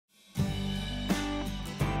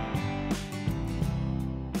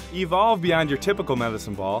Evolve beyond your typical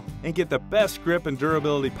medicine ball and get the best grip and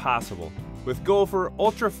durability possible with Gopher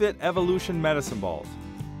UltraFit Evolution Medicine Balls.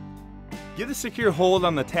 Get a secure hold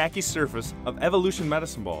on the tacky surface of Evolution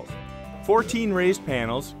Medicine Balls. 14 raised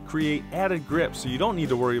panels create added grip so you don't need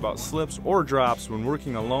to worry about slips or drops when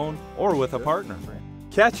working alone or with a partner.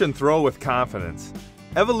 Catch and throw with confidence.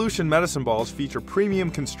 Evolution Medicine Balls feature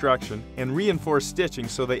premium construction and reinforced stitching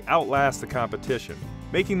so they outlast the competition,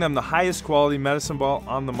 making them the highest quality medicine ball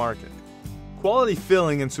on the market. Quality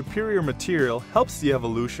filling and superior material helps the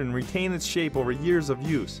Evolution retain its shape over years of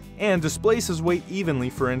use and displaces weight evenly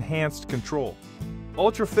for enhanced control.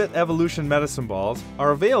 UltraFit Evolution Medicine Balls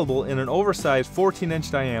are available in an oversized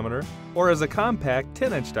 14-inch diameter or as a compact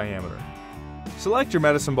 10-inch diameter. Select your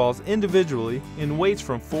medicine balls individually in weights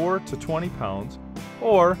from 4 to 20 pounds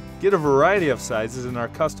or get a variety of sizes in our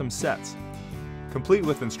custom sets, complete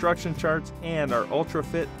with instruction charts and our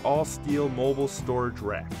UltraFit all-steel mobile storage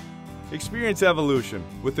rack. Experience Evolution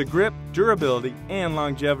with the grip, durability, and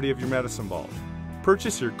longevity of your medicine balls.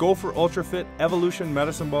 Purchase your Gopher UltraFit Evolution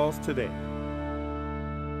Medicine Balls today.